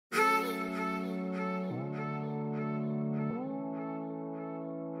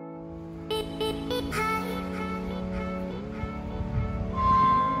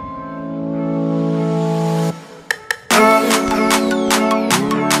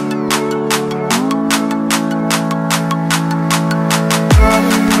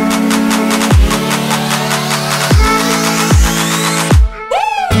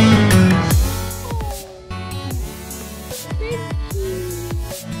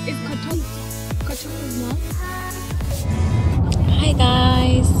Hi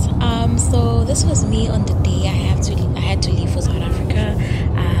guys. So this was me on the day I had to leave for South Africa.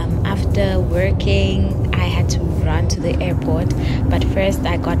 After working, I had to run to the airport. But first,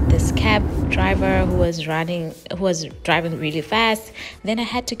 I got this cab driver who was driving really fast. Then I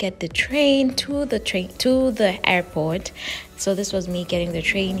had to get the train to the airport. So this was me getting the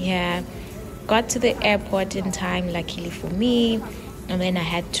train here. Got to the airport in time, luckily for me. And then I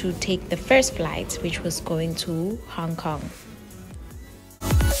had to take the first flight, which was going to Hong Kong.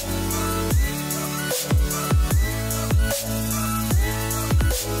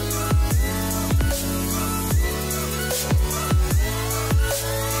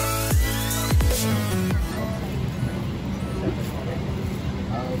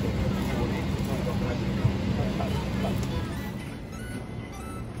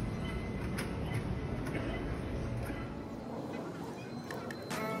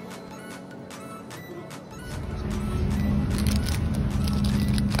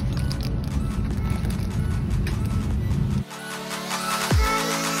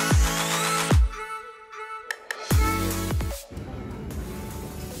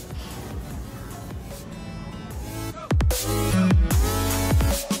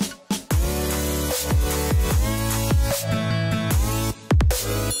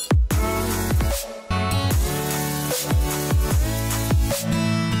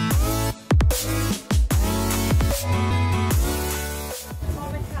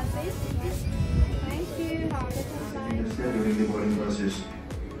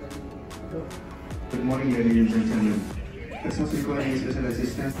 Good morning, ladies and gentlemen. This was requiring special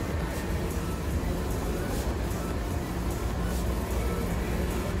assistance.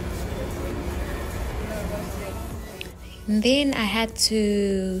 And then I had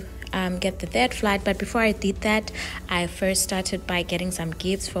to get the third flight, but before I did that, I first started by getting some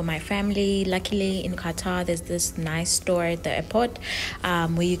gifts for my family. Luckily in Qatar there's this nice store at the airport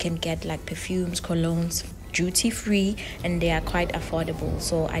where you can get like perfumes, colognes, duty free, and they are quite affordable.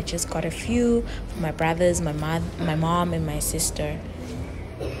 So I just got a few for my brothers, my mom and my sister.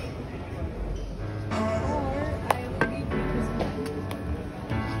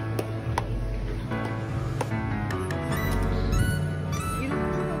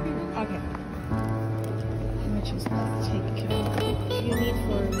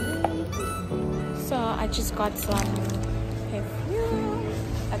 So I just got some perfume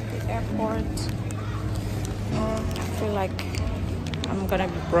at the airport. I feel like I'm gonna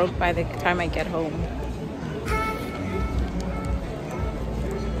be broke by the time I get home.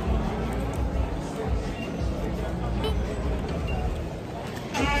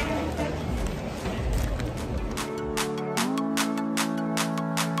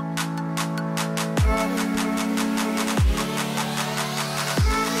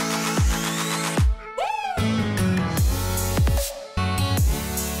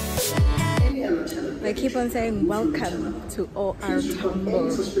 They keep on saying welcome to OR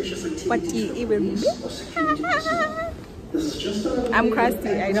Tambo. What do you even mean? I'm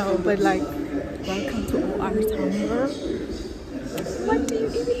crusty, I know, but like, welcome to OR Tambo. What do you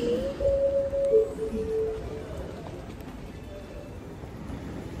even mean?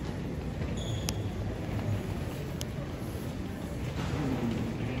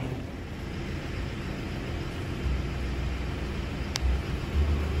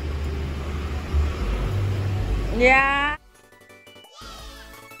 Yeah.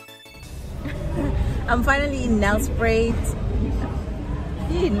 I'm finally in Nelspruit.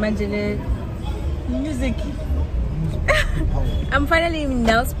 You imagine it. Music. I'm finally in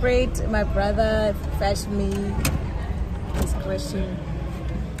Nelspruit. My brother fetched me his question.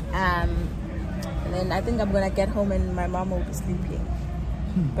 And then I think I'm gonna get home and my mom will be sleeping.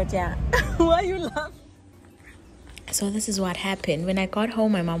 But yeah. Why you laugh? So this is what happened. When I got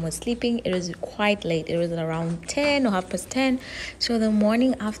home, my mom was sleeping. It was quite late. It was around 10 or 10:30. So the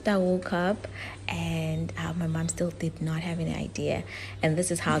morning after I woke up, and my mom still did not have any idea. And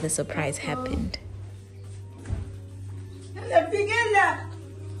this is how the surprise happened.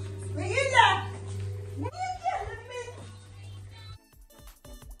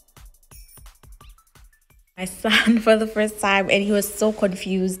 My son for the first time, and he was so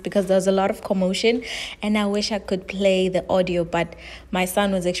confused because there was a lot of commotion, and I wish I could play the audio, but my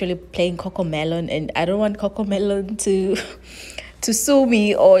son was actually playing Cocomelon, and I don't want Cocomelon to sue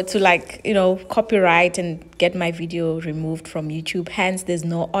me or to, like, you know, copyright and get my video removed from YouTube. Hence there's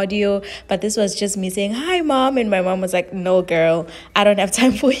no audio. But this was just me saying hi mom, and my mom was like, no girl, I don't have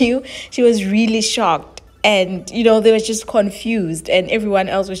time for you. She was really shocked. And, you know, they were just confused, and everyone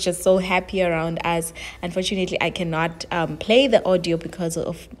else was just so happy around us. Unfortunately, I cannot play the audio because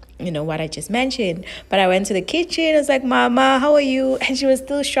of what I just mentioned. But I went to the kitchen. I was like, Mama, how are you? And she was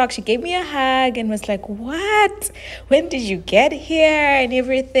still shocked. She gave me a hug and was like, what? When did you get here and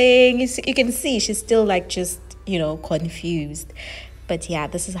everything? You can see she's still like just, confused. But yeah,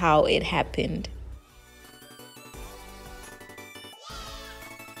 this is how it happened.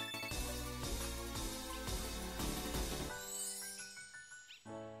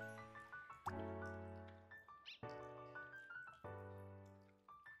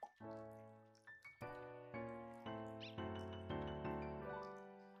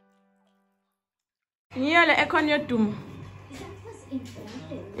 Nyele ekonyo tum.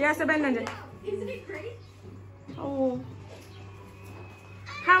 Yeah, Isn't it great? Oh.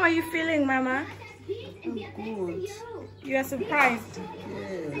 How are you feeling, Mama? I'm good. You are surprised.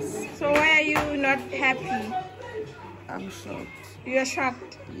 Yes. So why are you not happy? I'm shocked. You are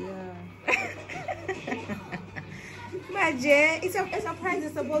shocked. Yeah. Maje, it's a surprise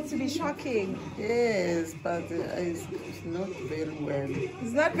is supposed to be shocking. Yes, but it's not very well.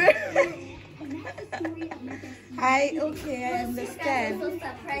 It's not very okay, I understand.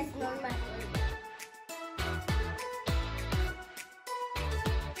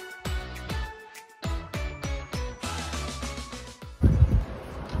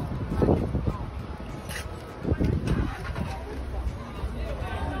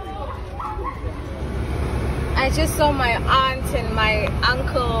 I just saw my aunt and my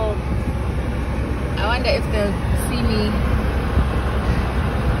uncle. I wonder if they'll see me.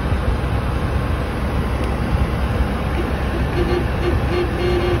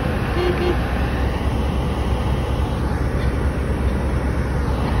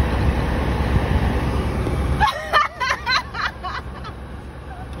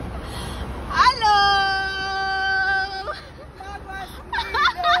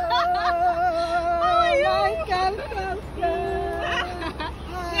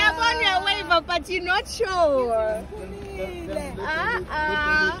 But you're not sure.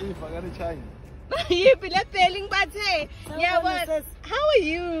 You be telling, but hey, yeah, but how are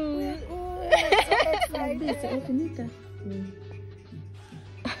you?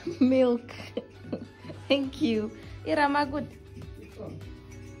 Milk. Thank you. Irama good.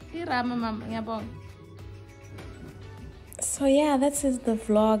 Irama mama, yabong. So yeah, this is the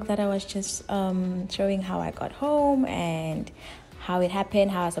vlog that I was just showing how I got home and how it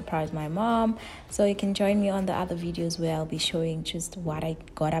happened, how I surprised my mom. So you can join me on the other videos where I'll be showing just what I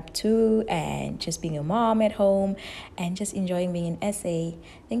got up to and just being a mom at home and just enjoying being in SA.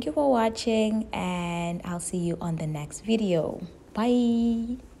 Thank you for watching and I'll see you on the next video.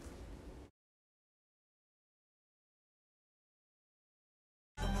 Bye.